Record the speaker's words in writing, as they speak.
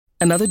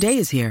Another day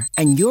is here,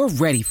 and you're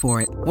ready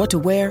for it. What to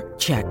wear?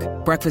 Check.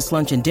 Breakfast,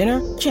 lunch, and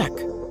dinner? Check.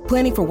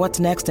 Planning for what's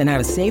next and how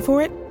to save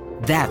for it?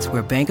 That's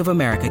where Bank of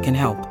America can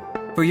help.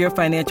 For your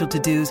financial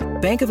to-dos,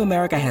 Bank of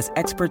America has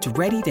experts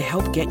ready to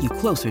help get you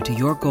closer to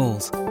your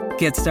goals.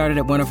 Get started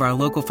at one of our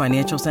local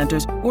financial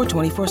centers or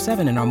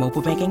 24/7 in our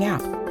mobile banking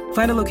app.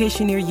 Find a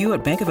location near you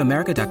at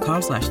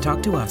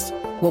bankofamerica.com/talktous.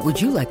 What would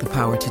you like the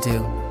power to do?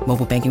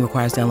 Mobile banking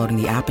requires downloading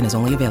the app and is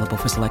only available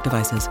for select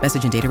devices.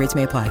 Message and data rates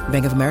may apply.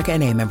 Bank of America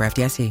N.A., member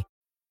FDIC.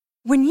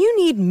 When you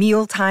need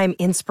mealtime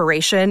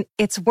inspiration,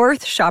 it's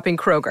worth shopping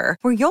Kroger,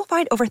 where you'll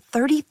find over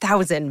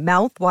 30,000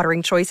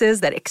 mouth-watering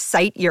choices that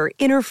excite your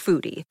inner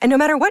foodie. And no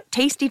matter what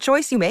tasty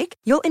choice you make,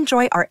 you'll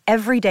enjoy our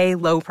everyday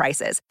low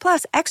prices,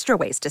 plus extra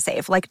ways to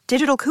save, like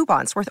digital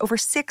coupons worth over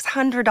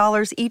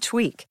 $600 each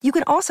week. You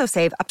can also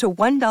save up to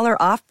 $1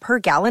 off per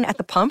gallon at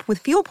the pump with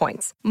fuel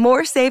points.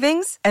 More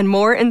savings and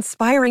more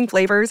inspiring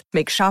flavors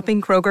make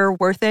shopping Kroger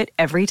worth it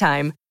every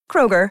time.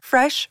 Kroger,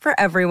 fresh for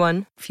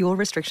everyone. Fuel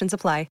restrictions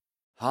apply.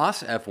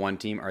 Haas F1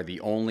 team are the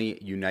only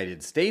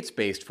United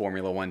States-based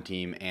Formula One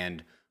team,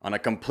 and on a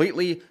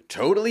completely,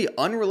 totally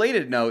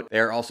unrelated note, they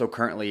are also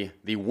currently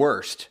the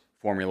worst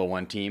Formula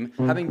One team,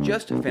 having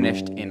just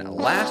finished in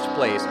last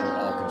place of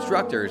all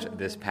constructors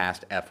this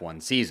past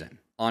F1 season.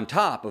 On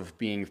top of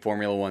being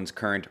Formula One's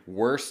current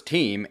worst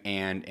team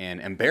and an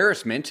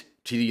embarrassment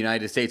to the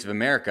United States of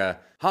America,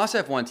 Haas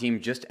F1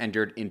 team just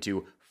entered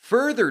into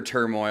further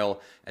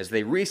turmoil as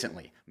they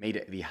recently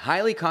made the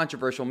highly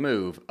controversial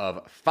move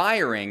of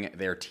firing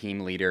their team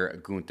leader,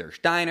 Günther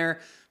Steiner,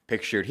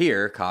 pictured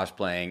here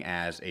cosplaying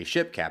as a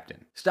ship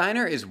captain.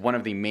 Steiner is one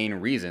of the main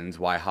reasons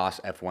why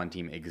Haas F1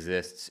 team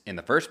exists in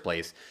the first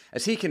place,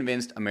 as he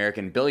convinced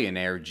American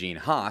billionaire Gene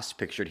Haas,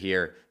 pictured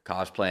here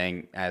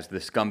cosplaying as the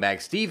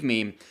scumbag Steve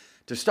meme,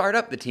 to start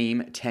up the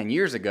team 10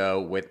 years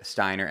ago with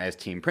Steiner as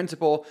team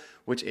principal,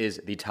 which is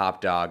the top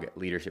dog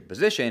leadership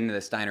position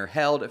that Steiner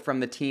held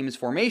from the team's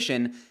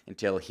formation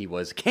until he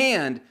was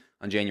canned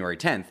on January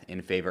 10th in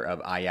favor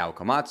of Ayao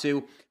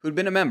Komatsu, who'd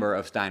been a member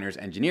of Steiner's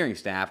engineering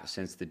staff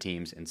since the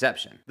team's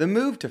inception. The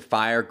move to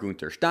fire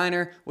Günther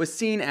Steiner was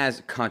seen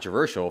as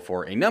controversial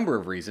for a number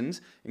of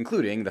reasons,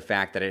 including the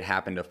fact that it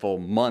happened a full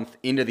month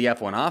into the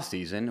F1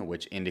 offseason,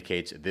 which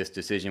indicates this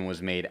decision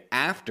was made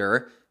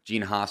after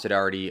Gene Haas had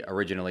already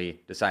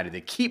originally decided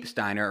to keep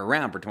Steiner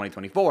around for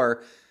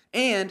 2024,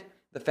 and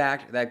the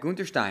fact that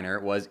Günther Steiner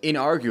was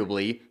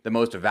inarguably the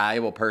most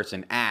valuable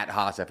person at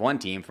Haas F1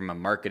 team from a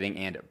marketing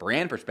and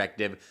brand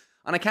perspective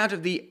on account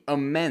of the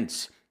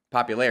immense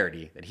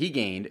popularity that he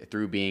gained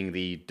through being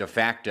the de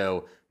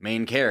facto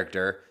main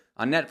character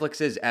on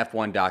Netflix's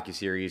F1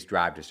 docuseries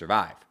Drive to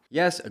Survive.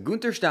 Yes,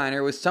 Günther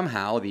Steiner was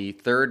somehow the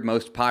third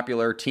most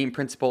popular team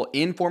principal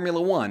in Formula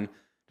One,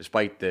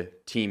 despite the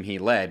team he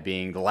led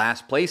being the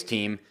last place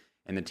team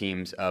and the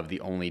teams of the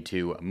only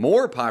two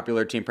more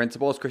popular team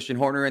principals, Christian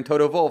Horner and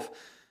Toto Wolff,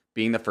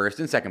 being the first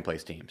and second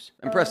place teams.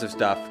 Impressive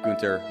stuff,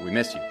 Günther, we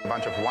miss you.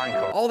 Bunch of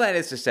wanko. All that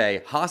is to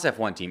say, Haas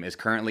F1 team is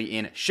currently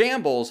in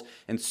shambles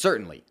and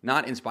certainly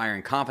not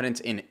inspiring confidence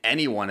in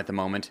anyone at the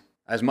moment.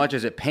 As much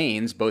as it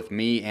pains both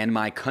me and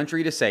my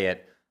country to say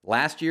it,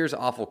 last year's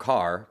awful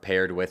car,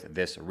 paired with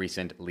this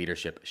recent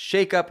leadership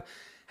shakeup,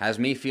 has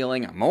me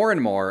feeling more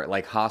and more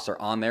like Haas are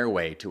on their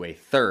way to a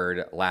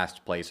third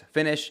last place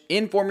finish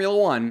in Formula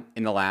One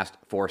in the last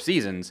 4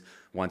 seasons,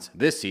 once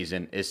this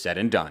season is said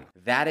and done.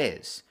 That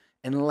is,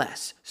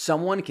 unless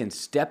someone can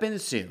step in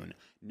soon,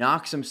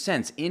 knock some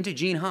sense into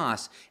Gene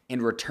Haas,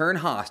 and return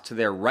Haas to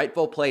their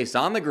rightful place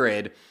on the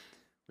grid,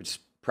 which is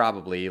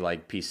probably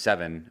like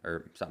P7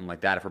 or something like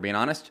that if we're being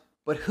honest.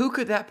 But who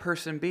could that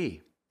person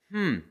be?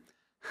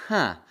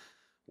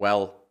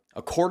 Well,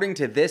 according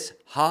to this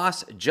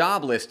Haas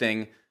job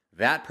listing,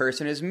 that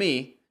person is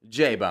me,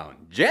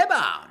 J-Bone.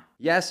 J-Bone!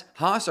 Yes,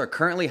 Haas are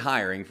currently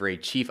hiring for a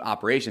chief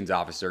operations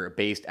officer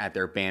based at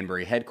their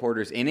Banbury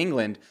headquarters in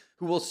England,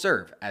 who will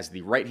serve as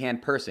the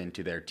right-hand person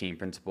to their team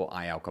principal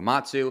Ayao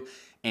Komatsu.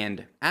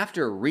 And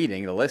after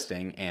reading the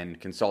listing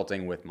and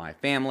consulting with my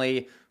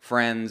family,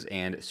 friends,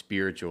 and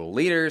spiritual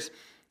leaders,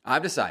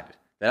 I've decided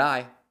that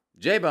I,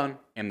 J-Bone,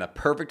 am the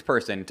perfect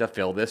person to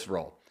fill this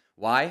role.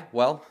 Why?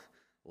 Well,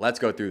 let's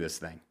go through this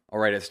thing. All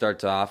right, it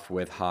starts off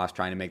with Haas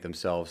trying to make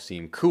themselves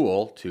seem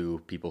cool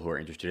to people who are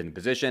interested in the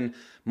position.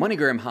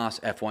 MoneyGram Haas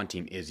F1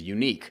 team is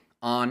unique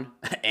on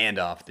and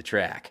off the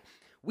track.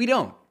 We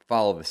don't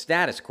follow the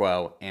status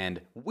quo, and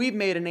we've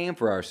made a name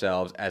for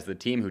ourselves as the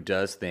team who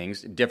does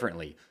things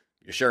differently.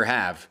 You sure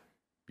have.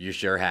 You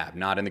sure have.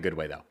 Not in the good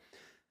way, though.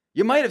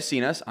 You might have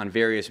seen us on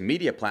various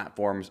media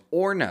platforms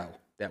or know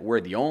that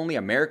we're the only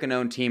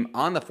American-owned team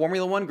on the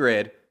Formula One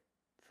grid,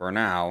 for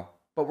now.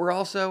 But we're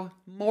also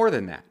more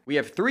than that. We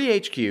have 3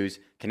 HQs,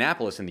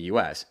 Kannapolis in the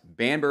US,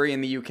 Banbury in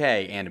the UK,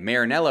 and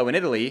Maranello in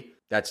Italy.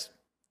 That's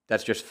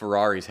just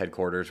Ferrari's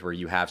headquarters where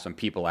you have some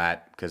people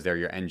at because they're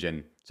your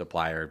engine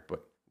supplier,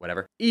 but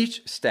whatever.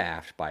 Each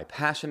staffed by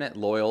passionate,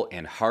 loyal,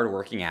 and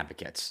hardworking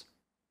advocates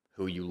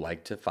who you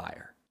like to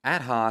fire.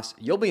 At Haas,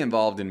 you'll be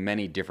involved in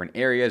many different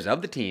areas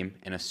of the team,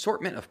 an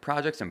assortment of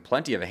projects, and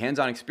plenty of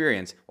hands-on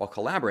experience while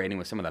collaborating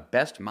with some of the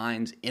best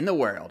minds in the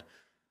world.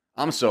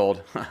 I'm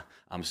sold.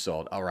 I'm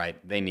sold. All right,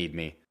 they need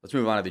me. Let's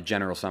move on to the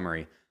general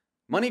summary.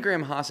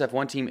 MoneyGram Haas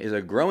F1 team is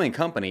a growing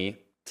company,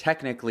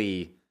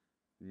 technically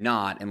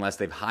not unless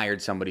they've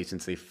hired somebody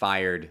since they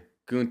fired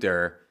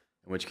Gunther,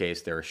 in which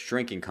case they're a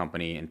shrinking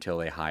company until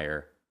they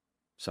hire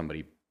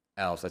somebody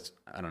else.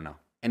 I don't know.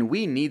 And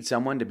we need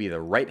someone to be the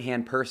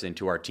right-hand person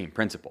to our team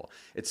principal.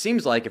 It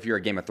seems like if you're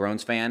a Game of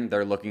Thrones fan,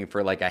 they're looking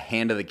for like a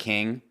Hand of the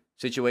King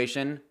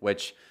situation,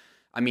 which,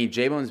 I mean,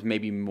 J-Bone's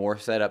maybe more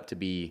set up to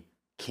be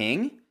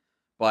king,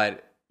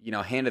 but, you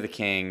know, Hand of the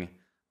King,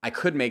 I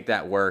could make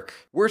that work.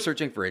 We're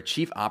searching for a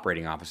chief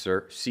operating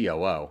officer,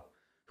 COO,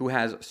 who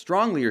has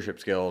strong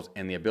leadership skills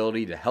and the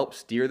ability to help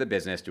steer the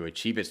business to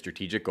achieve its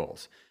strategic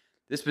goals.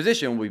 This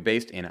position will be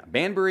based in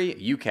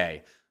Banbury,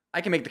 UK. I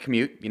can make the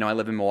commute. You know, I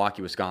live in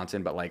Milwaukee,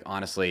 Wisconsin, but like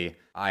honestly,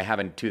 I have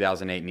a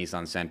 2008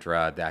 Nissan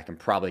Sentra that can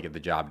probably get the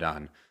job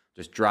done.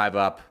 Just drive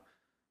up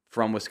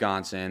from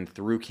Wisconsin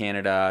through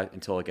Canada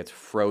until it gets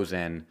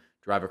frozen,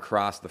 drive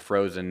across the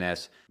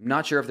frozenness. I'm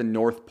not sure if the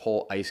North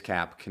Pole ice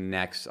cap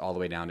connects all the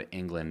way down to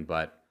England,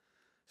 but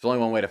there's only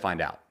one way to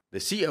find out. The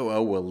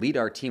COO will lead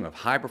our team of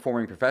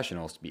high-performing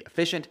professionals to be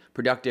efficient,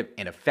 productive,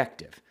 and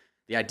effective.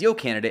 The ideal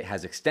candidate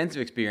has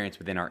extensive experience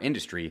within our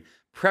industry,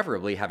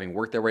 preferably having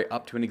worked their way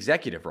up to an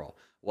executive role.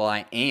 While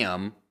I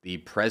am the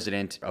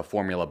president of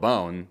Formula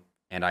Bone,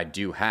 and I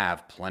do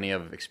have plenty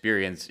of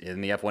experience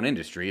in the F1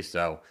 industry,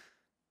 so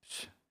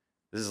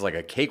this is like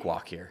a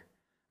cakewalk here.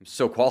 I'm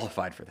so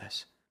qualified for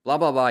this. Blah,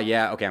 blah, blah.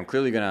 Yeah, okay, I'm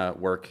clearly going to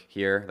work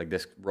here. Like,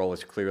 this role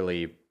is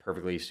clearly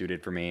perfectly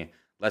suited for me.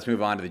 Let's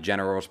move on to the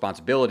general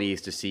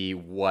responsibilities to see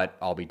what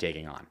I'll be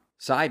taking on.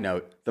 Side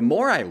note, the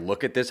more I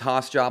look at this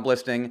Haas job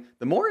listing,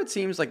 the more it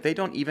seems like they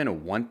don't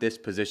even want this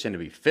position to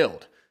be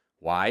filled.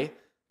 Why?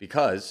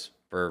 Because,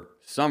 for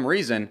some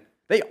reason,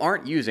 they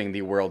aren't using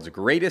the world's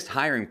greatest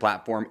hiring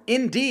platform,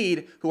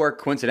 Indeed, who are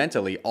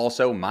coincidentally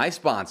also my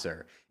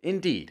sponsor.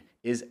 Indeed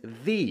is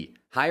the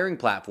hiring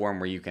platform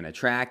where you can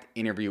attract,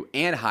 interview,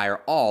 and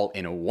hire all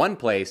in one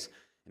place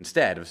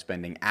instead of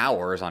spending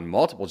hours on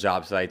multiple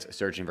job sites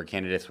searching for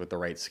candidates with the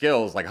right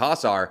skills like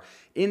Haas are.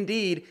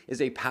 Indeed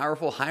is a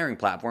powerful hiring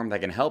platform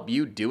that can help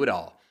you do it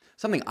all.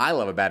 Something I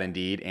love about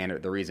Indeed,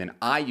 and the reason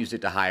I use it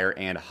to hire,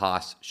 and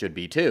Haas should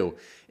be too,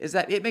 is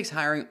that it makes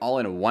hiring all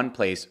in one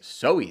place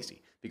so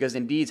easy, because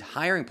Indeed's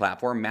hiring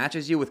platform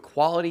matches you with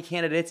quality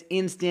candidates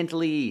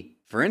instantly.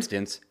 For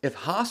instance, if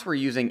Haas were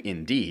using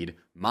Indeed,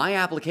 my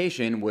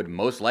application would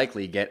most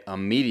likely get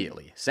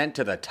immediately sent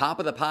to the top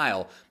of the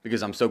pile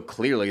because I'm so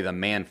clearly the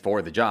man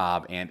for the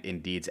job, and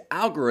Indeed's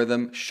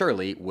algorithm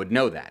surely would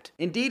know that.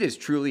 Indeed is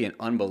truly an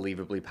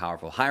unbelievably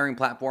powerful hiring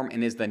platform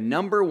and is the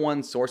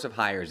 #1 source of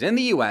hires in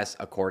the US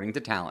according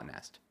to Talent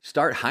Nest.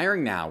 Start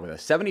hiring now with a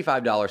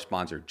 $75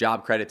 sponsored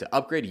job credit to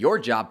upgrade your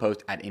job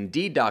post at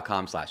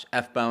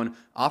Indeed.com/FBone.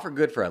 Offer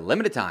good for a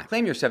limited time.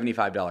 Claim your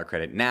 $75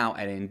 credit now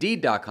at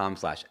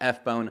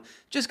Indeed.com/FBone.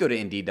 Just go to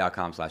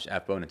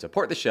Indeed.com/FBone and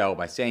support the show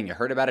by saying you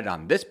heard about it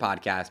on this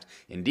podcast.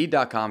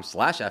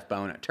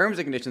 Indeed.com/FBone. Terms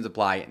and conditions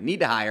apply.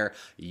 Need to hire?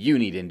 You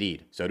need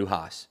Indeed. So do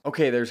Haas.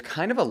 Okay, there's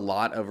kind of a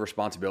lot of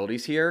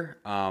responsibilities here.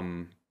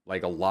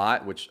 Like a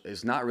lot, which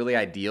is not really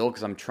ideal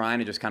because I'm trying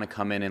to just kind of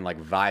come in and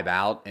like vibe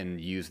out and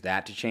use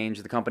that to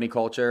change the company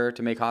culture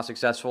to make Haas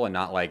successful and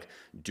not like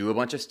do a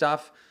bunch of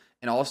stuff.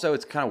 And also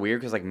it's kind of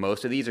weird because like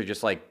most of these are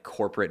just like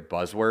corporate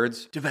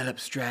buzzwords. Develop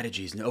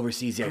strategies and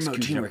oversees the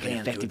execution of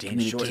effective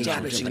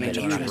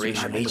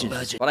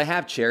communication. But I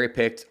have cherry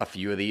picked a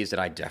few of these that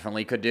I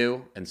definitely could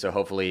do. And so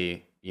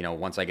hopefully, you know,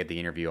 once I get the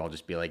interview, I'll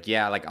just be like,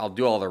 yeah, like I'll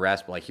do all the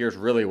rest, but like here's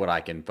really what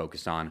I can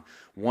focus on.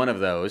 One of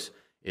those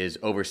is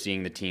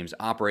overseeing the team's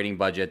operating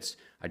budgets,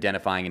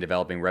 identifying and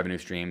developing revenue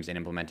streams, and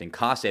implementing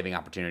cost-saving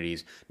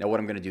opportunities. Now, what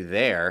I'm going to do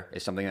there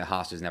is something that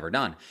Haas has never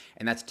done,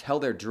 and that's tell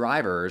their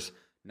drivers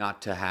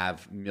not to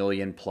have $1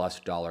 million+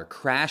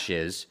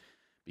 crashes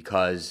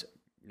because,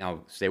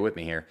 now stay with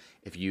me here,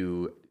 if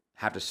you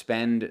have to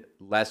spend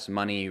less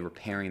money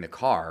repairing the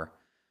car,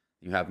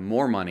 you have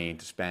more money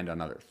to spend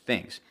on other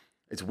things.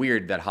 It's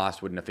weird that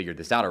Haas wouldn't have figured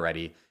this out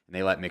already, and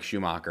they let Mick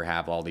Schumacher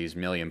have all these $1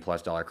 million+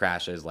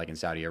 crashes, like in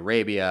Saudi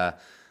Arabia,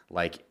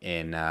 like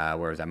in,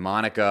 where was that,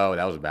 Monaco?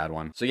 That was a bad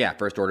one. So yeah,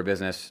 first order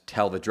business,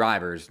 tell the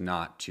drivers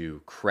not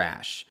to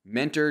crash.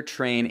 Mentor,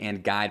 train,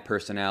 and guide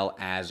personnel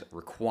as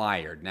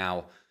required.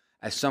 Now,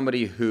 as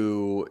somebody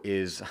who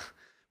is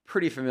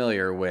pretty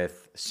familiar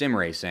with sim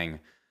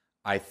racing,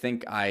 I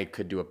think I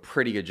could do a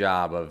pretty good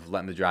job of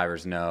letting the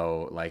drivers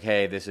know, like,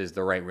 hey, this is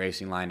the right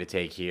racing line to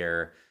take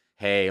here.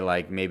 Hey,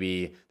 like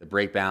maybe the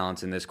brake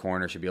balance in this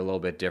corner should be a little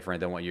bit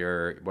different than what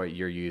you're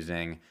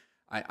using.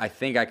 I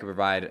think I could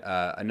provide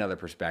another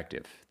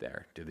perspective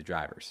there to the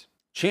drivers.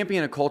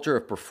 Champion a culture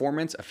of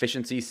performance,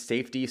 efficiency,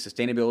 safety,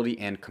 sustainability,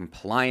 and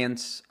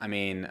compliance. I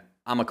mean,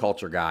 I'm a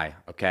culture guy,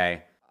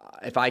 okay?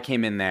 If I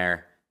came in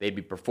there, they'd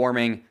be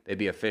performing, they'd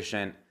be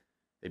efficient,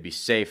 they'd be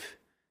safe,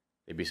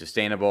 they'd be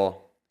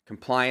sustainable,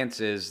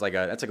 Compliance is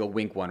that's like a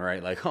wink one,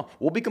 right? Like, oh,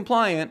 we'll be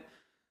compliant.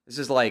 This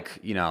is like,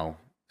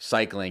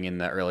 cycling in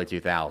the early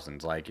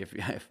 2000s. Like if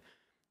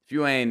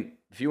you ain't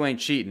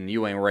cheating,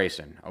 you ain't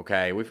racing.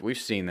 Okay, we've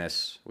seen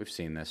this. We've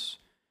seen this.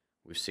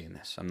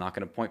 I'm not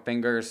gonna point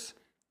fingers.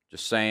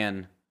 Just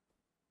saying,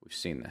 we've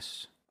seen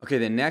this. Okay,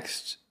 the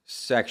next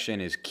section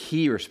is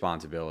key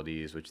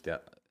responsibilities,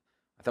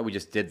 I thought we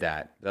just did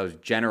that. Those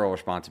general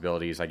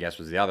responsibilities, I guess,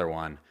 was the other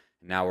one.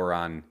 Now we're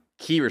on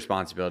key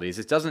responsibilities.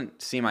 It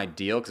doesn't seem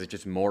ideal because it's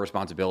just more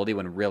responsibility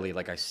when really,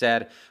 like I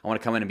said, I want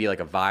to come in and be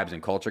like a vibes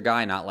and culture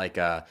guy, not like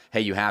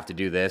hey, you have to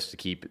do this to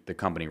keep the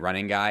company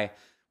running guy,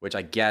 which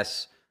I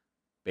guess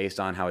based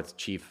on how it's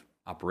chief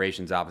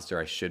operations officer,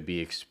 I should be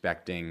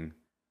expecting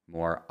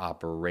more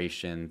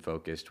operation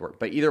focused work.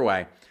 But either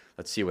way,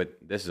 let's see what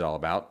this is all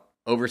about.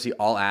 Oversee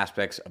all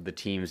aspects of the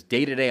team's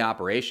day-to-day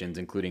operations,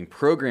 including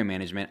program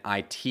management,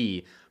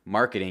 IT,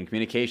 marketing,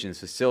 communications,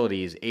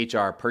 facilities,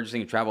 HR,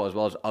 purchasing and travel, as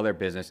well as other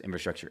business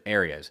infrastructure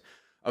areas.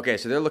 Okay,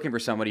 so they're looking for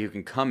somebody who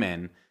can come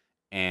in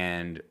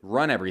and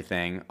run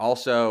everything.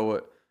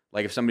 Also,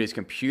 like if somebody's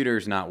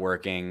computer's not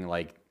working,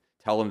 like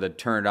tell them to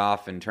turn it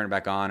off and turn it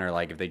back on, or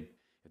like if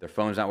their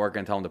phone's not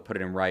working, tell them to put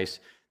it in rice.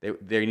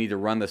 They need to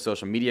run the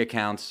social media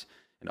accounts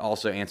and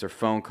also answer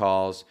phone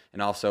calls and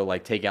also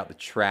like take out the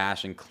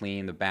trash and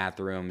clean the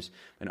bathrooms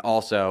and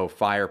also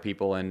fire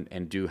people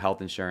and do health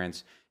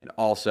insurance and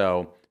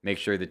also make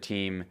sure the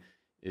team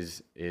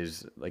is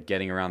like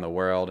getting around the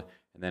world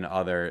and then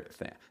other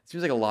things. It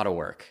seems like a lot of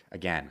work.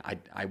 Again,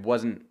 I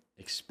wasn't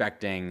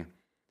expecting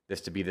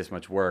this to be this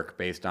much work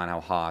based on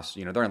how Haas,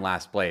 they're in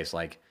last place.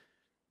 Like,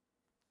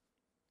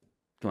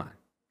 come on.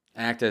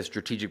 Act as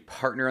strategic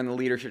partner on the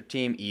leadership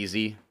team.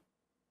 Easy.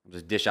 I'll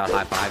just dish out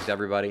high fives to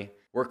everybody.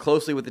 Work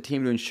closely with the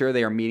team to ensure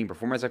they are meeting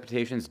performance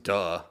expectations.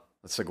 Duh.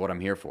 That's like what I'm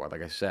here for.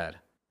 Like I said,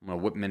 I'm going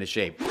to whip them into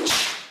shape.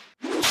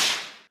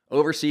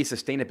 Oversee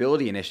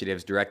sustainability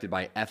initiatives directed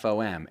by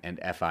FOM and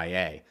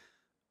FIA.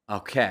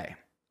 Okay.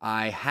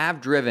 I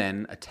have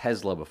driven a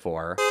Tesla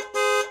before,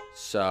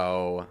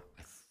 so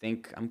I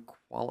think I'm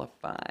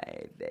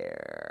qualified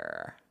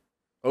there.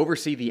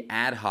 Oversee the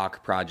ad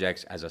hoc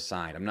projects as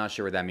assigned. I'm not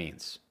sure what that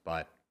means,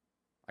 but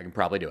I can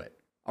probably do it.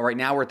 All right,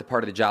 now we're at the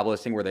part of the job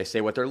listing where they say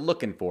what they're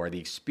looking for, the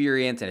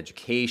experience and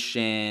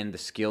education, the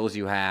skills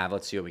you have.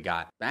 Let's see what we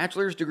got.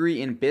 Bachelor's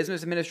degree in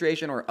business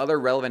administration or other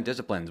relevant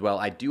disciplines. Well,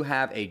 I do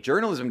have a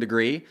journalism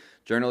degree,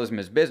 journalism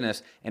is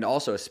business, and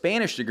also a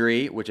Spanish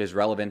degree, which is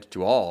relevant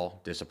to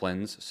all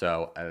disciplines,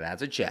 so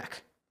that's a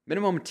check.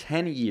 Minimum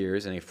 10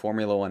 years in a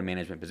Formula One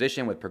management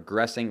position with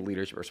progressing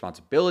leadership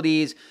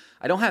responsibilities.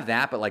 I don't have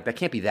that, but like that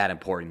can't be that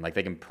important. Like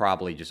they can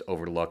probably just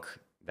overlook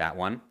that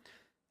one.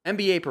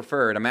 MBA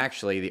preferred. I'm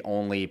actually the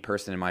only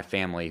person in my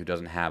family who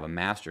doesn't have a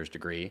master's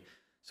degree.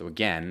 So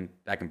again,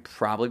 that can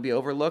probably be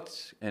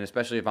overlooked. And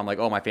especially if I'm like,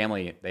 oh, my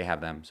family, they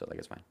have them. So like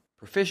it's fine.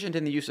 Proficient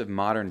in the use of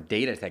modern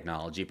data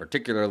technology,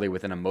 particularly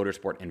within a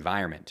motorsport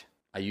environment.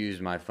 I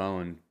use my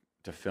phone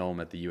to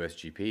film at the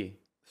USGP.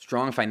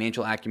 Strong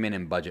financial acumen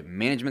and budget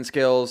management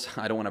skills.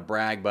 I don't want to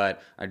brag,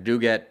 but I do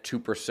get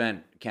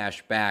 2%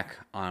 cash back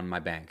on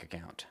my bank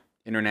account.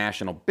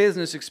 International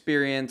business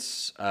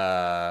experience.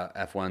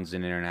 F1's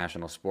an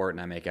international sport,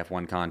 and I make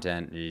F1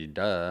 content.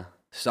 Duh.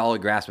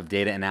 Solid grasp of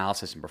data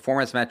analysis and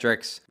performance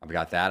metrics. I've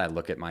got that. I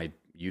look at my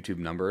YouTube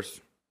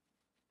numbers.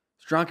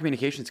 Strong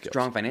communication skills.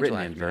 Strong financial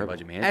acumen,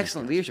 budget management.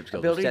 Excellent leadership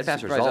skills. Ability to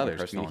steadfast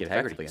results, personal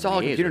integrity.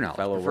 Solid computer knowledge.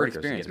 Fellow work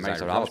experience.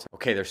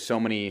 Okay, there's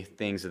so many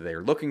things that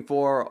they're looking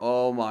for.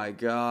 Oh my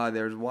God,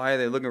 why are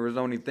they looking for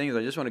so many things?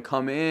 I just want to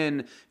come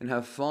in and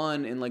have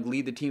fun and like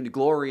lead the team to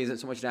glory. Isn't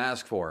so much to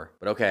ask for.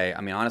 But okay,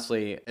 I mean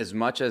honestly, as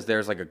much as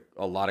there's like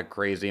a lot of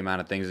crazy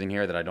amount of things in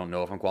here that I don't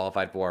know if I'm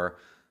qualified for,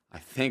 I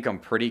think I'm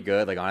pretty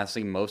good. Like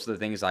honestly, most of the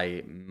things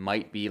I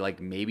might be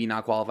like maybe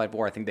not qualified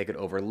for, I think they could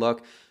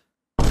overlook.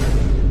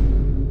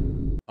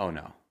 Oh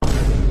no.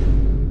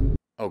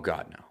 Oh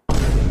God, no.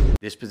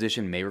 This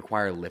position may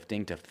require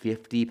lifting to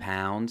 50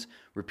 pounds,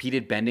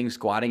 repeated bending,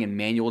 squatting, and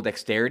manual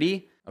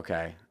dexterity.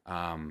 Okay,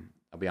 I'll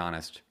be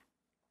honest.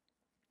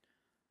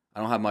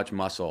 I don't have much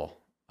muscle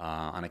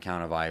on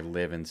account of I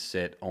live and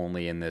sit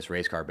only in this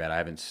race car bed. I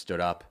haven't stood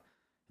up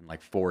in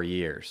like 4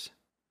 years.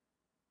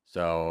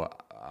 So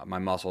my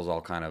muscles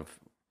all kind of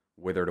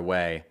withered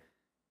away,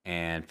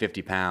 and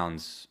 50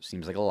 pounds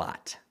seems like a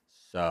lot.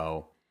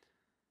 So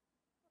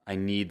I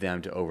need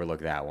them to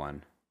overlook that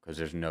one because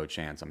there's no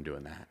chance I'm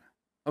doing that.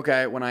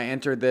 Okay, when I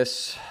entered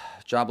this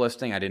job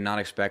listing, I did not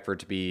expect for it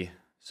to be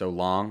so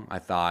long. I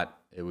thought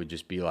it would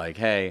just be like,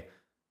 hey,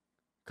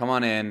 come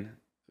on in,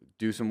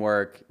 do some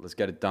work, let's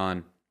get it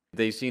done.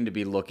 They seem to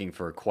be looking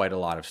for quite a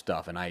lot of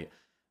stuff, and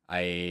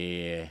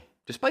I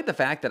despite the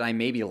fact that I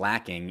may be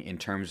lacking in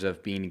terms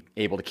of being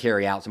able to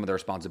carry out some of the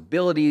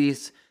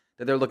responsibilities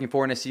that they're looking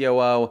for in a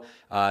COO,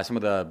 some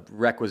of the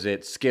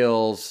requisite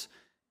skills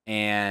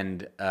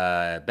and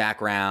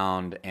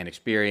background and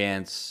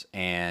experience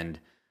and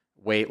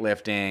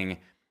weightlifting,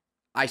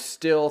 I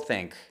still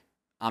think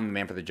I'm the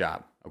man for the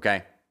job,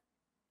 okay?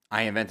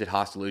 I invented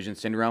Haas delusion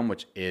syndrome,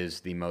 which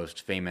is the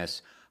most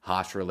famous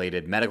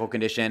Haas-related medical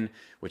condition,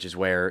 which is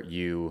where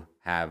you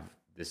have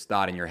this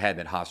thought in your head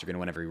that Haas are going to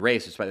win every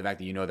race, despite the fact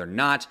that you know they're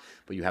not,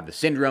 but you have the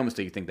syndrome,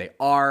 so you think they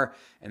are.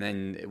 And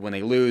then when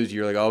they lose,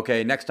 you're like,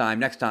 okay, next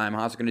time,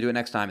 Haas are going to do it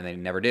next time, and they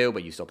never do,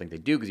 but you still think they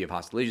do because you have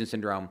Haas delusion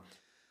syndrome.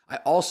 I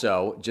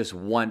also just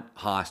want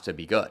Haas to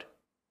be good,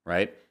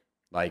 right?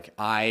 Like,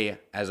 I,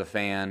 as a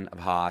fan of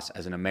Haas,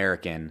 as an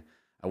American,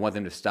 I want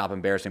them to stop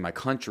embarrassing my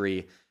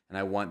country, and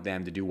I want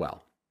them to do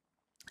well.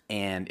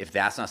 And if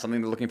that's not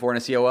something they're looking for in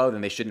a COO,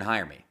 then they shouldn't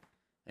hire me.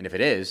 And if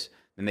it is,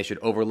 then they should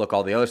overlook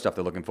all the other stuff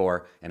they're looking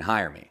for and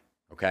hire me,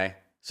 okay?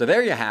 So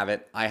there you have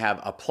it. I have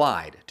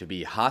applied to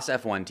be Haas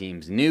F1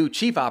 team's new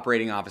Chief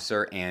Operating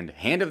Officer and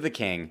Hand of the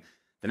King.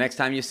 The next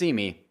time you see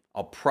me,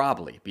 I'll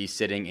probably be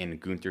sitting in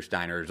Gunther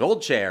Steiner's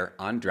old chair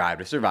on Drive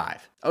to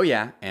Survive. Oh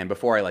yeah, and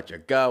before I let you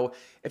go,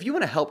 if you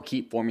want to help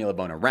keep Formula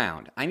Bone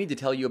around, I need to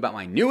tell you about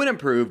my new and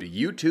improved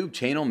YouTube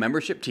channel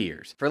membership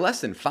tiers. For less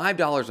than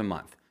 $5 a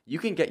month, you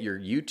can get your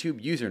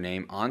YouTube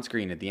username on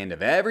screen at the end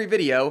of every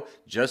video,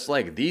 just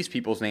like these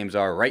people's names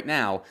are right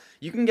now.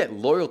 You can get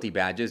loyalty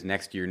badges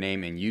next to your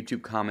name in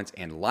YouTube comments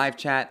and live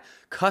chat,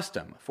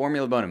 custom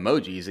Formula Bone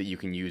emojis that you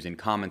can use in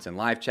comments and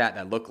live chat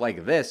that look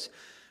like this,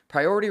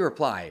 priority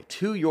reply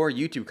to your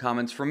YouTube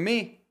comments from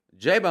me,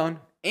 J-Bone,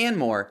 and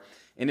more.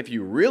 And if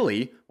you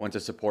really want to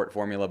support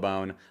Formula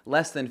Bone,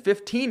 less than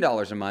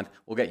 $15 a month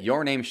will get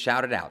your name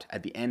shouted out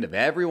at the end of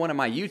every one of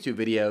my YouTube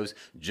videos,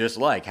 just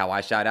like how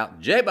I shout out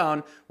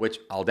J-Bone, which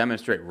I'll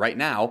demonstrate right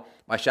now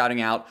by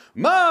shouting out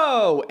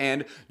Mo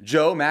and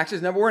Joe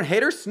Max's number one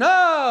hater,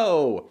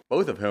 Snow,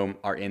 both of whom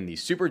are in the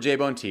Super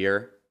J-Bone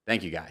tier.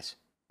 Thank you guys.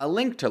 A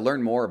link to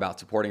learn more about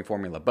supporting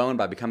Formula Bone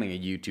by becoming a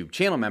YouTube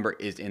channel member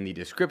is in the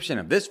description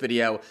of this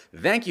video.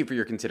 Thank you for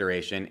your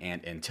consideration,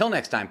 and until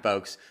next time,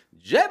 folks,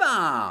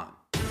 J-Bone!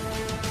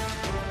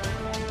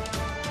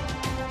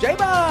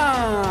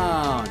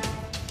 J-Bone!